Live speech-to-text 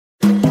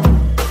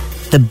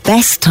the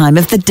best time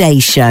of the day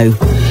show.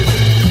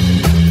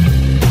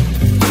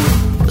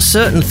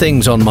 Certain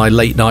things on my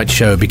late night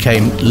show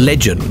became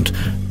legend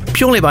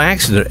purely by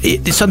accident.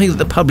 It's something that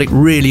the public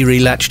really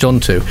latched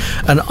onto.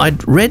 And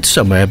I'd read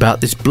somewhere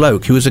about this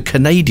bloke who was a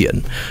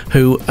Canadian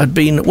who had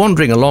been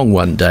wandering along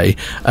one day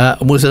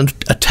and was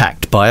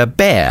attacked by a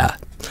bear.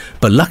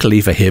 But luckily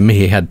for him,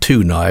 he had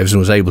 2 knives and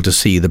was able to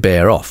see the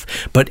bear off.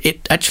 But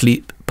it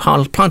actually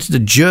planted a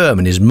germ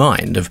in his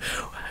mind of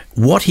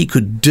what he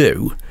could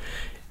do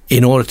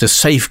in order to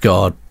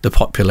safeguard the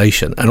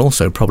population and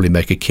also probably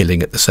make a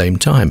killing at the same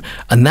time.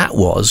 And that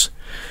was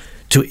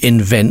to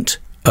invent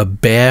a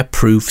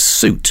bear-proof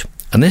suit.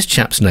 And this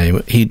chap's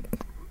name, he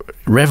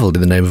revelled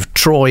in the name of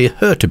Troy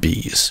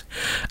Hurtubise.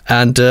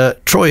 And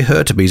Troy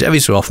Hurtubise every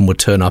so often would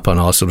turn up on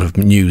our sort of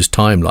news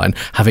timeline,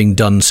 having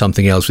done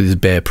something else with his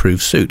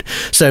bear-proof suit.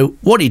 So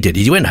what he did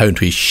is he went home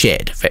to his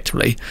shed,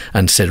 effectively,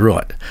 and said,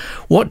 right,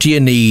 what do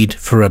you need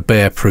for a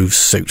bear-proof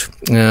suit?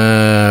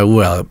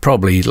 Well,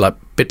 probably like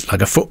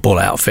a football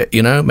outfit,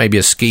 you know, maybe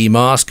a ski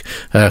mask,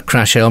 a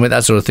crash helmet,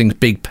 that sort of thing,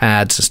 big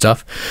pads and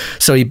stuff.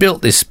 So he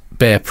built this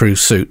bear-proof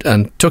suit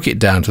and took it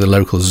down to the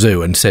local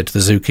zoo and said to the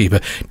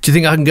zookeeper, do you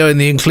think I can go in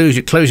the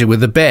enclosure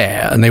with the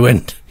bear? And they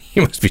went,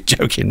 you must be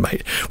joking,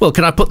 mate. Well,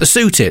 can I put the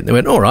suit in? They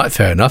went, all right,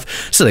 fair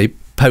enough. So they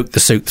poked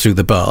the suit through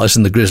the bars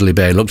and the grizzly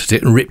bear looked at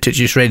it and ripped it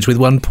to shreds with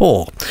one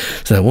paw.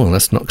 So, well,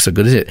 that's not so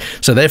good, is it?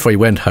 So therefore he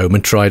went home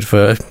and tried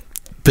for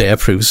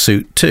bear-proof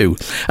suit too.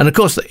 And of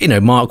course, you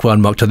know, Mark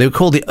 1, Mark 2, they were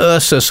called the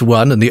Ursus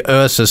 1 and the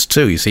Ursus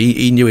 2. You see,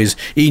 he knew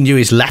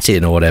his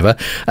Latin or whatever.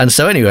 And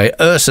so anyway,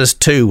 Ursus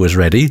 2 was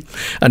ready,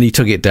 and he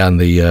took it down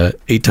the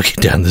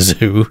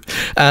zoo.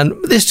 And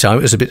this time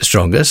it was a bit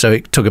stronger, so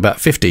it took about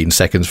 15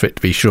 seconds for it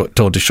to be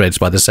torn to shreds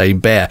by the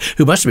same bear,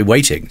 who must have been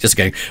waiting, just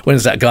going,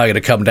 when's that guy going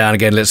to come down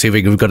again? Let's see if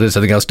we've got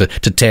something else to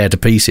tear to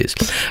pieces.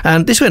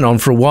 And this went on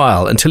for a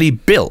while until he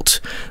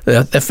built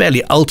a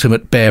fairly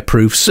ultimate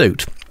bear-proof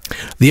suit.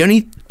 The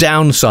only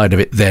downside of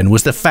it then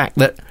was the fact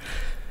that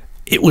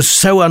it was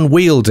so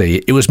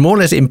unwieldy, it was more or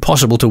less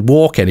impossible to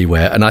walk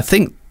anywhere, and I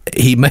think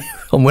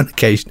on one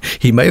occasion,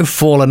 he may have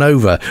fallen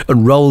over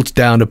and rolled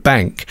down a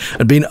bank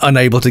and been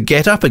unable to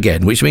get up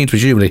again, which means,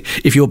 presumably,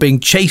 if you're being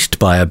chased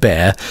by a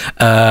bear,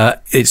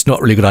 it's not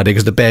really a good idea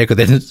because the bear could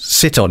then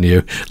sit on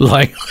you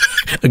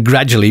and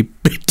gradually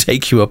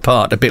take you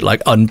apart, a bit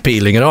like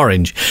unpeeling an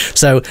orange.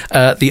 So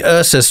the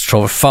Ursus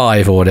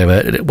 5 or whatever,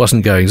 it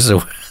wasn't going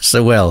so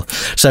well.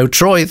 So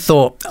Troy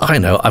thought, I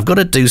know, I've got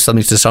to do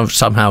something to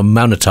somehow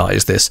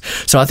monetize this.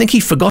 So I think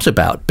he forgot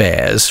about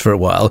bears for a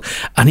while,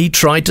 and he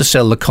tried to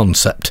sell the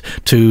concept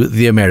to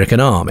the American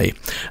army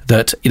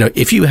that, you know,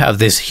 if you have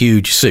this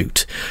huge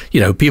suit, you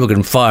know, people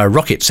can fire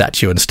rockets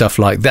at you and stuff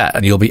like that,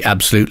 and you'll be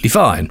absolutely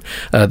fine.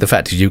 The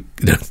fact is,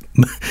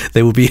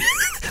 they will be,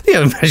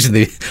 imagine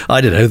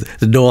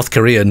the North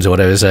Koreans or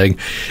whatever saying,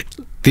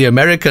 the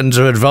Americans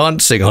are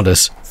advancing on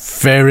us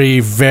very,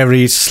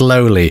 very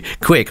slowly.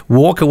 Quick,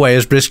 walk away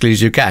as briskly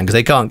as you can because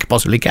they can't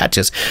possibly catch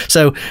us.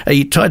 So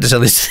he tried to sell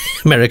this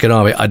American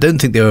army. I don't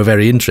think they were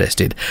very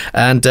interested.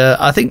 And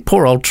I think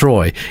poor old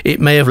Troy, it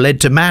may have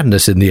led to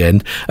madness in the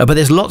end. But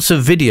there's lots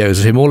of videos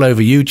of him all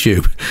over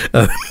YouTube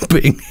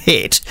being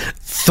hit,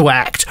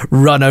 thwacked,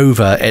 run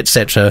over,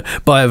 etc.,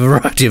 by a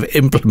variety of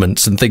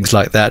implements and things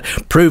like that,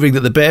 proving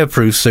that the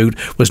bear-proof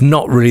suit was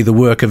not really the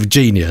work of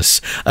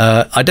genius.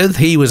 I don't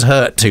think he was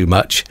hurt too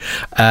much,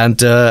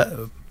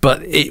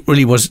 but it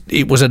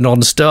was a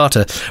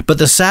non-starter. But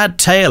the sad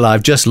tale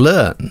I've just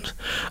learned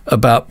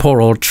about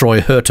poor old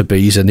Troy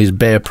Hurtubise and his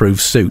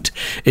bear-proof suit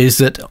is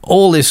that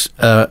all this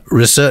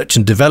research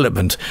and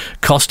development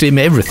cost him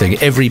everything,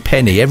 every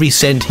penny, every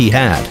cent he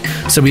had.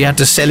 So he had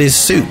to sell his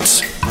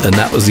suits, and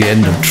that was the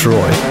end of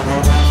Troy.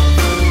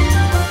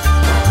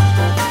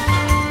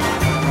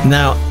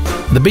 Now,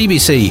 the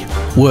BBC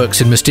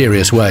works in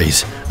mysterious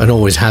ways and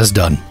always has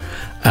done.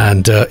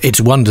 And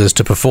it's wonders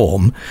to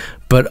perform,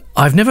 but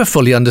I've never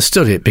fully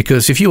understood it,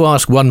 because if you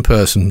ask one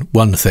person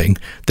one thing,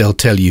 they'll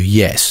tell you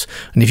yes.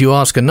 And if you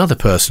ask another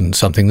person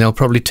something, they'll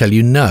probably tell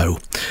you no.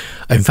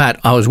 In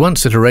fact, I was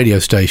once at a radio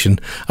station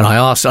and I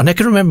asked, and I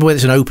can remember whether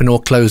it's an open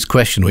or closed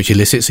question which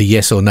elicits a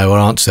yes or no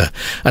answer.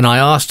 And I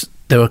asked,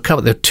 there were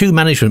 2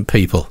 management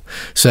people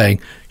saying,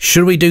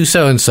 should we do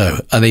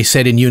so-and-so? And they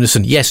said in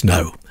unison, yes,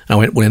 no. I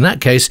went, well, in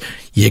that case,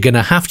 you're going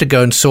to have to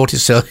go and sort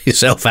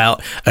yourself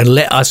out and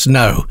let us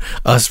know,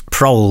 us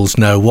proles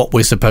know what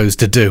we're supposed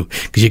to do,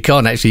 because you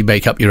can't actually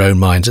make up your own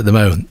minds at the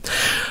moment.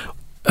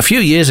 A few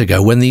years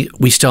ago, when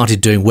we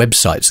started doing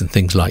websites and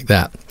things like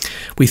that,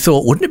 we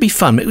thought, wouldn't it be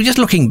fun? We were just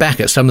looking back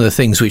at some of the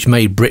things which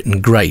made Britain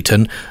great.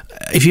 And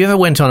if you ever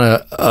went on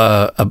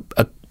a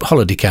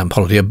holiday camp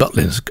holiday, a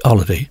Butlins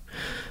holiday,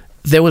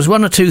 there was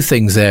 1 or 2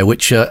 things there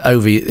which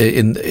over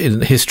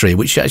in history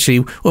which actually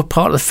were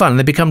part of the fun.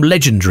 They become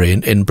legendary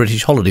in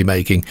British holiday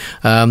making.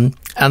 And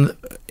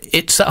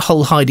it's that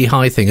whole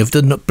hidey-high thing of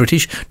the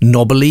British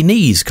knobbly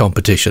knees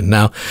competition.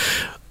 Now,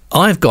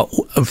 I've got,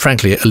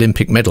 frankly,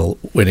 Olympic medal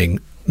winning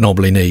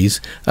knobbly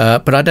knees,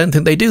 but I don't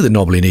think they do the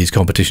knobbly knees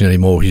competition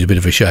anymore, which is a bit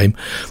of a shame.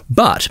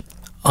 But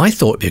I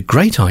thought it'd be a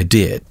great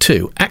idea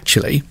to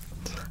actually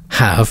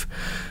have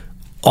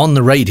on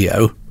the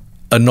radio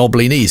a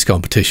knobbly knees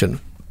competition,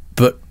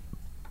 but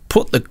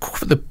put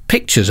the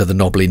pictures of the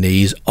knobbly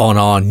knees on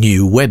our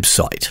new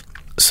website.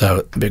 So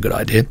it'd be a good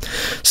idea.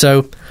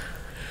 So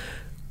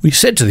we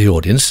said to the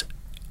audience,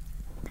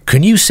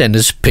 can you send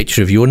us a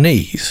picture of your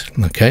knees?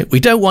 Okay, we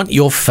don't want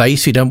your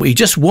face. We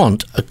just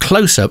want a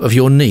close-up of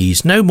your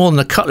knees, no more than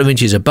a couple of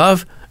inches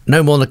above,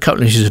 no more than a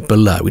couple of inches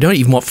below. We don't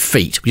even want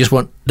feet. We just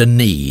want the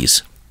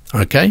knees.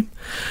 Okay,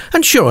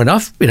 and sure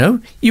enough,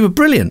 you were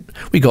brilliant.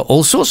 We got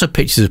all sorts of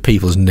pictures of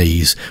people's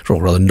knees,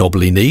 all rather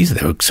knobbly knees.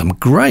 They were some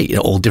great,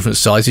 all different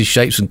sizes,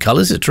 shapes, and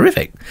colours. It's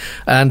terrific,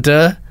 and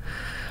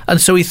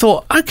so we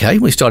thought, okay,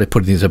 we started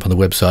putting these up on the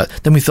website.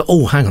 Then we thought,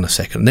 oh, hang on a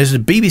second. There's a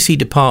BBC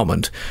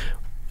department.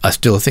 I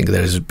still think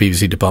there is a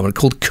BBC department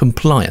called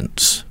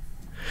Compliance,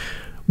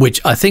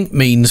 which I think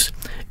means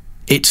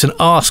it's an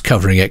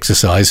arse-covering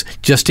exercise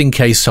just in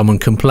case someone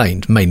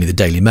complained, mainly the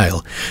Daily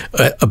Mail,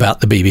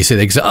 about the BBC.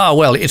 They say,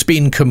 well, it's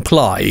been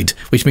complied,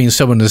 which means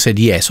someone has said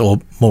yes, or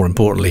more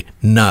importantly,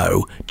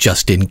 no,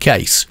 just in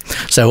case.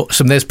 So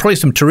there's probably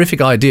some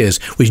terrific ideas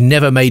which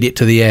never made it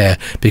to the air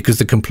because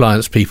the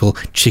compliance people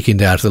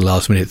chickened out at the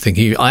last minute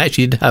thinking. I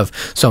actually did have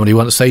somebody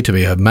once say to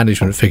me, a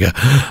management figure,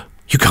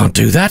 you can't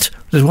do that.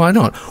 I said, why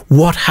not?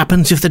 What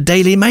happens if the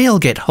Daily Mail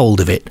get hold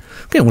of it?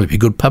 Okay, well, it'd be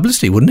good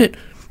publicity, wouldn't it?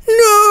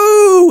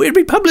 No, it'd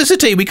be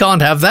publicity. We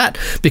can't have that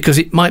because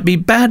it might be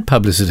bad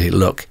publicity.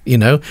 Look,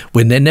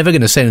 when they're never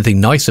going to say anything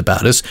nice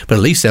about us, but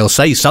at least they'll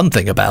say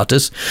something about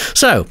us.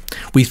 So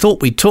we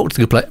thought we'd talk to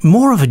the compliance,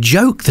 more of a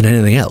joke than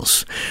anything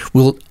else.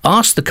 We'll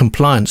ask the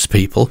compliance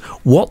people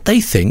what they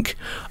think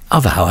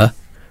of our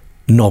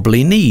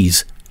knobbly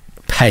knees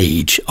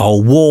page, our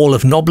wall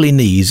of knobbly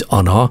knees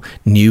on our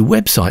new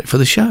website for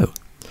the show.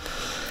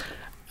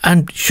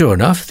 And sure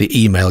enough,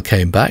 the email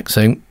came back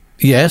saying,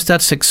 yes,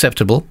 that's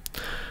acceptable,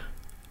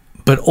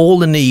 but all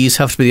the knees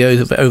have to be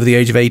over the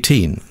age of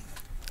 18.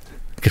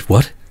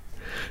 What?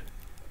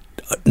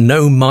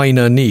 No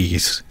minor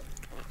knees.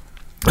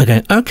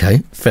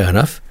 Okay, fair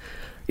enough.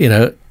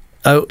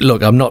 Oh,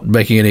 look, I'm not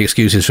making any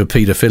excuses for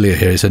paedophilia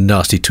here. It's a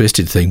nasty,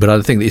 twisted thing, but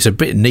I think it's a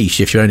bit niche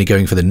if you're only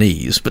going for the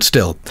knees, but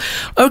still.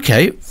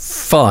 Okay,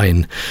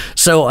 fine.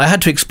 So I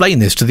had to explain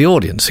this to the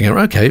audience.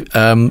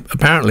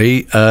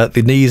 Apparently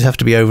the knees have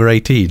to be over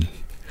 18.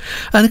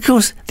 And of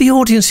course, the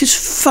audience is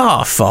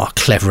far, far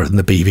cleverer than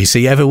the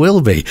BBC ever will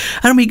be.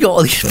 And we got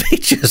all these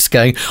pictures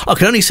going, I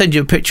can only send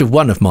you a picture of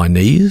one of my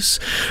knees.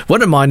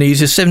 One of my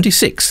knees is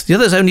 76. The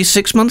other's only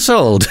 6 months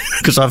old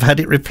because I've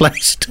had it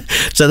replaced.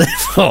 So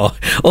therefore,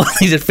 all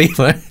these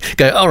people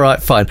go, all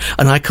right, fine.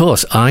 And of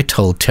course, I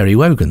told Terry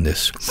Wogan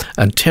this.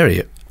 And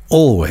Terry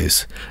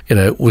always,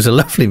 was a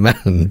lovely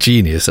man,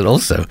 genius, and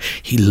also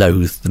he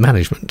loathed the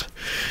management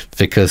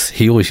because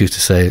he always used to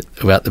say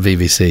about the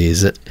BBC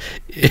is that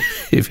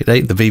if it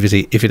ain't the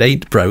BBC, if it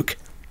ain't broke,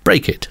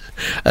 break it,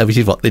 which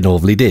is what they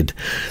normally did.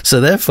 So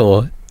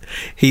therefore,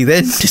 he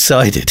then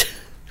decided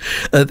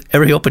at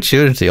every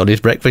opportunity on his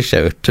breakfast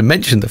show to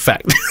mention the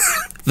fact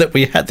that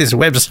we had this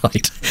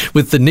website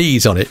with the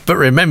knees on it. But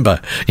remember,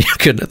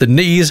 the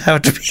knees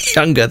have to be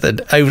younger than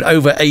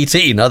over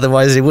 18,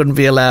 otherwise it wouldn't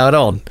be allowed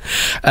on.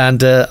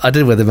 And I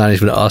don't know whether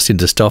management asked him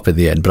to stop in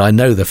the end, but I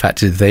know the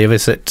fact is if they ever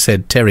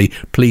said, Terry,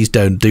 please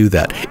don't do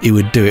that, he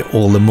would do it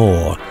all the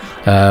more.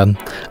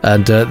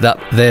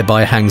 That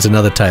thereby hangs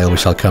another tale,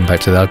 which I'll come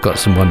back to. I've got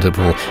some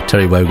wonderful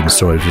Terry Wogan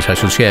stories, which I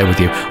shall share with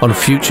you on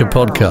future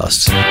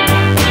podcasts.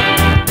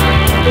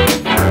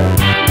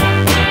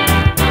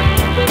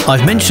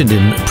 I've mentioned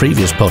in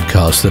previous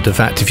podcasts that, in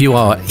fact, if you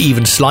are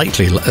even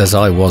slightly, as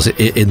I was,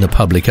 in the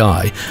public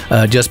eye,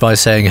 just by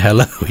saying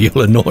hello,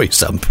 you'll annoy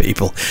some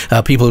people.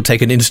 People will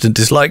take an instant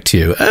dislike to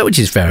you, which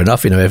is fair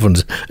enough.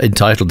 Everyone's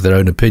entitled to their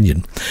own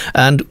opinion.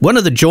 And one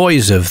of the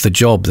joys of the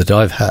job that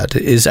I've had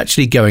is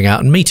actually going out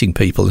and meeting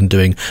people and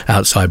doing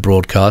outside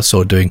broadcasts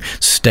or doing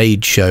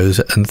stage shows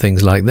and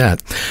things like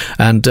that.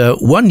 And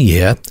one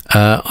year,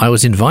 I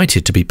was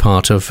invited to be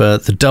part of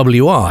the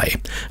WI.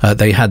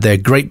 They had their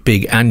great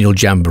big annual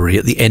jamboree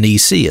at the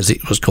NEC, as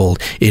it was called,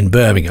 in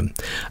Birmingham.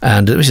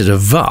 And this is a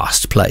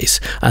vast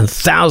place, and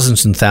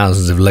thousands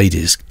of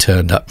ladies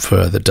turned up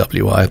for the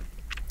WI.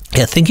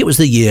 I think it was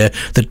the year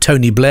that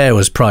Tony Blair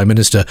was Prime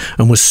Minister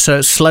and was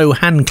so slow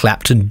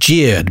hand-clapped and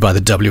jeered by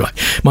the WI.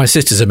 My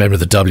sister's a member of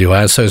the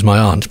WI, and so is my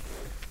aunt.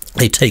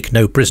 They take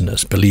no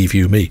prisoners, believe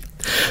you me.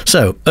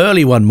 So,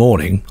 early one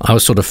morning, I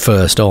was sort of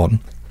first on,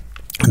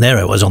 and there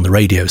I was on the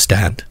radio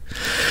stand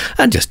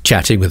and just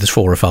chatting with the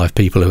 4 or 5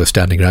 people who were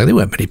standing around. There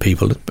weren't many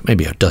people,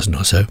 maybe a dozen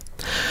or so.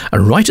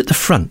 And right at the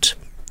front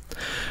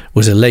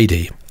was a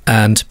lady,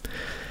 and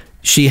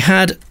she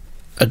had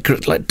I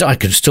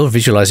could still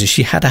visualise it.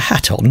 She had a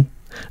hat on,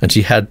 and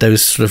she had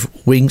those sort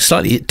of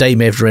slightly Dame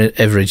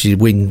Everidge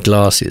winged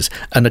glasses,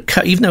 and a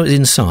coat. Even though it was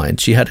inside,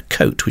 she had a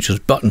coat which was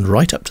buttoned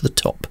right up to the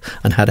top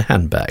and had a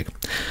handbag.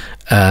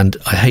 And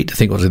I hate to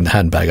think what was in the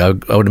handbag.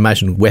 I would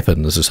imagine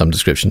weapons of some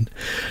description.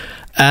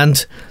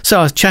 And so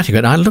I was chatting,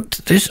 and I looked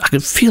at this. I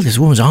could feel this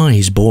woman's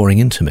eyes boring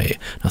into me.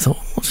 I thought,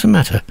 what's the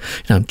matter?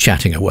 I'm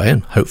chatting away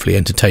and hopefully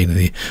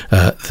entertaining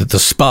the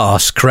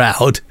sparse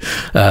crowd.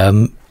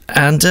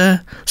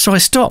 So I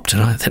stopped,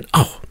 and I thought,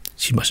 oh,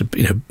 she must have,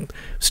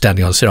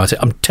 standing on the stair. I said,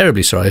 I'm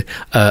terribly sorry,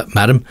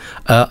 madam,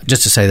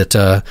 just to say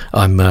that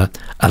I'm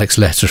Alex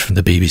Letter from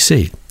the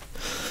BBC.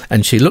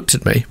 And she looked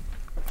at me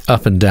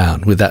up and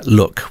down with that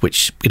look,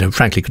 which,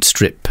 frankly could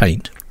strip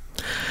paint.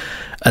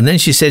 And then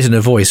she said in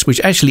a voice which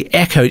actually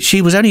echoed,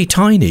 she was only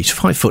tiny, she's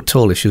 5 foot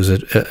tall if she was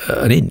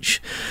an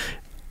inch,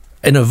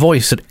 in a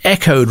voice that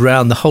echoed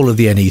round the whole of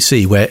the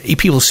NEC, where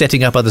people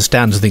setting up other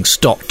stands and things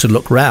stopped to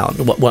look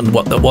round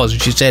what that was.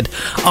 And she said,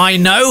 I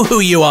know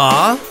who you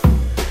are,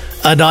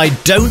 and I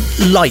don't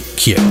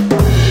like you.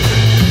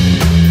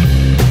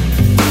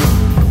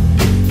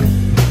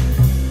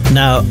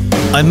 Now,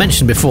 I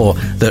mentioned before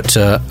that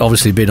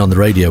obviously being on the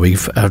radio,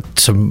 we've had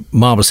some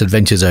marvellous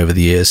adventures over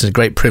the years. It's a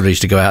great privilege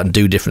to go out and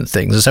do different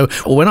things. And so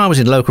when I was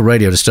in local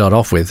radio to start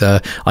off with,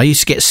 I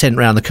used to get sent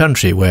around the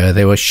country where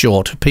they were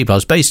short people. I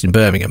was based in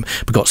Birmingham,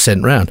 but got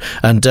sent round.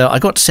 And I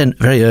got sent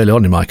very early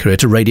on in my career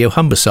to Radio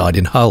Humberside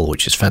in Hull,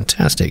 which is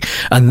fantastic.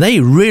 And they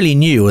really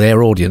knew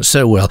their audience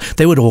so well.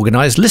 They would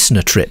organise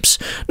listener trips,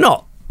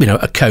 not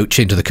a coach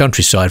into the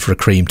countryside for a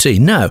cream tea.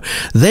 No,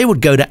 they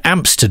would go to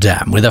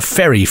Amsterdam with a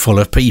ferry full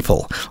of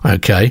people,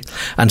 okay?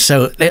 And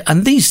so,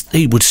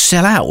 they would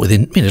sell out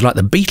within, like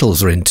the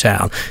Beatles are in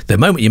town. The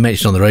moment you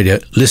mention on the radio,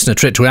 listener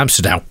trip to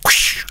Amsterdam,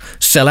 whoosh,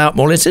 sell out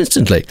more or less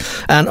instantly.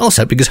 And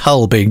also because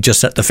Hull being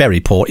just at the ferry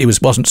port, it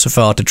wasn't so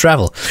far to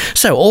travel.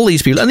 So all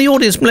these people, and the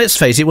audience, let's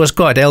face it, was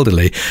quite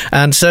elderly.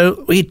 And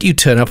so you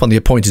turn up on the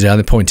appointed hour,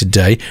 the appointed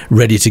day,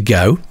 ready to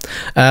go.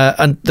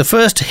 And the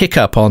first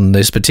hiccup on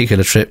this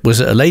particular trip was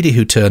a lady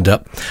who turned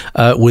up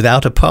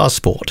without a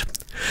passport.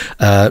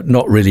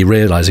 Not really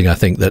realising, I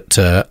think,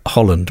 that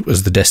Holland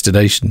was the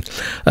destination.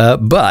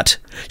 But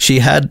she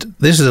had,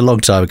 this is a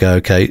long time ago,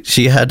 okay,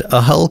 she had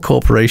a Hull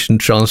Corporation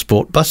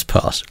Transport bus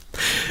pass,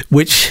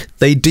 which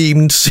they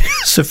deemed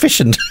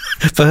sufficient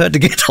for her to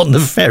get on the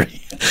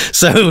ferry.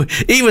 So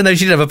even though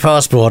she didn't have a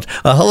passport,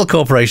 a Hull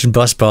Corporation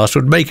bus pass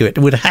would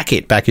hack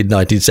it back in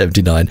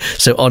 1979.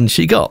 So on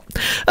she got.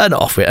 And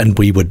off it, and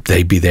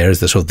they'd be there as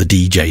the sort of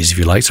the DJs, if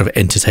you like, sort of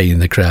entertaining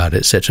the crowd,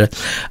 etc.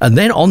 And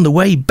then on the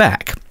way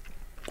back,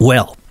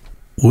 well,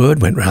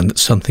 word went round that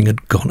something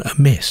had gone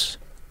amiss.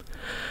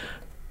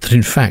 That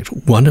in fact,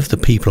 one of the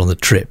people on the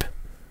trip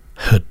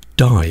had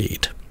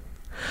died.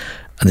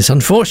 And this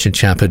unfortunate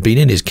chap had been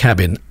in his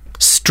cabin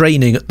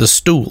straining at the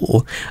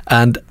stool,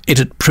 and it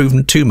had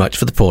proven too much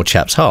for the poor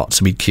chap's heart,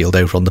 so he'd keeled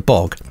over on the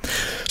bog.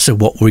 So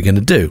what were we going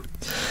to do?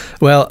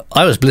 Well,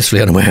 I was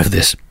blissfully unaware of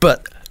this,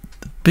 but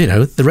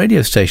the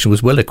radio station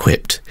was well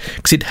equipped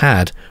because it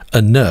had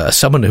a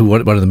nurse, one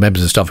of the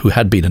members of the staff who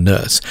had been a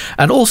nurse,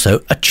 and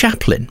also a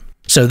chaplain.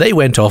 So they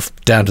went off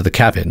down to the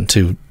cabin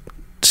to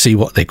see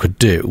what they could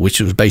do, which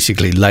was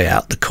basically lay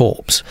out the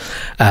corpse.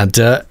 And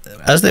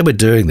as they were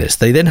doing this,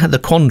 they then had the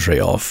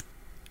quandary of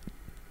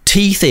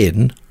teeth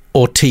in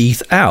or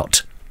teeth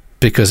out,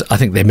 because I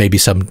think there may be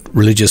some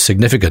religious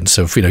significance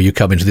of, you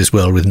come into this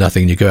world with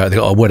nothing and you go out and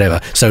go, oh, whatever.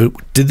 So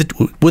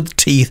would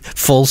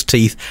false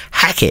teeth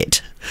hack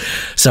it?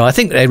 So I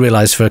think they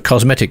realised for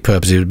cosmetic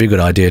purposes it would be a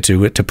good idea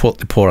to put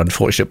the poor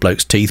unfortunate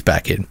bloke's teeth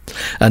back in.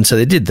 And so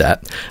they did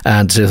that,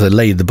 and so they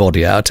laid the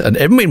body out. And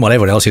meanwhile,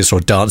 everyone else is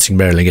sort of dancing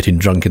merrily, getting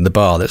drunk in the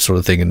bar, that sort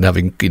of thing, and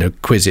having,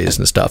 quizzes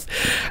and stuff.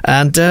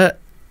 And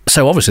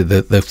so obviously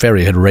the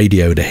ferry had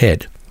radioed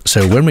ahead.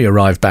 So when we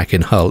arrived back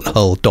in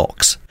Hull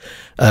docks,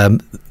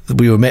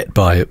 we were met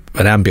by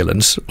an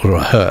ambulance, or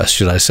a hearse,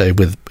 should I say,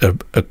 with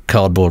a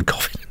cardboard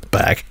coffin in the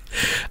back,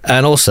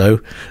 and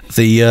also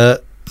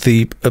the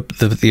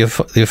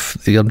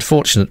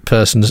unfortunate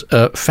person's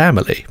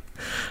family,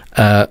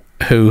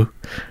 who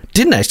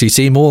didn't actually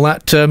seem all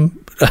that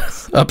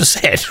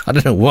upset. I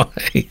don't know why.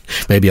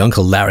 Maybe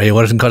Uncle Larry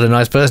wasn't quite a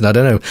nice person, I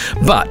don't know.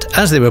 But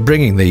as they were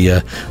bringing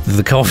the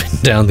coffin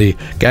down the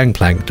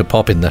gangplank to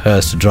pop in the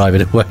hearse to drive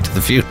it away to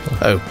the funeral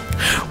home,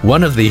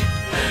 one of the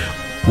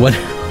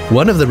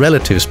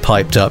relatives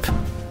piped up,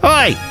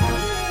 "Oi!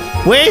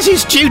 Where's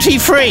his duty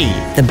free?"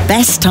 The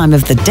best time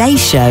of the day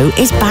show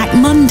is back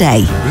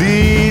Monday.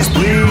 Please,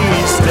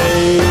 please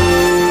stay.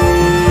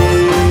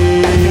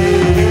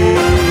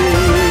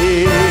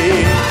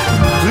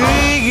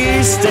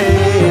 Please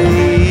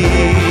stay.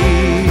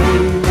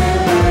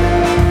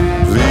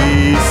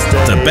 Please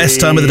stay. The best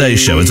time of the day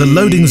show is a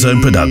Loading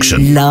Zone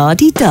production.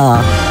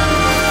 La-di-da.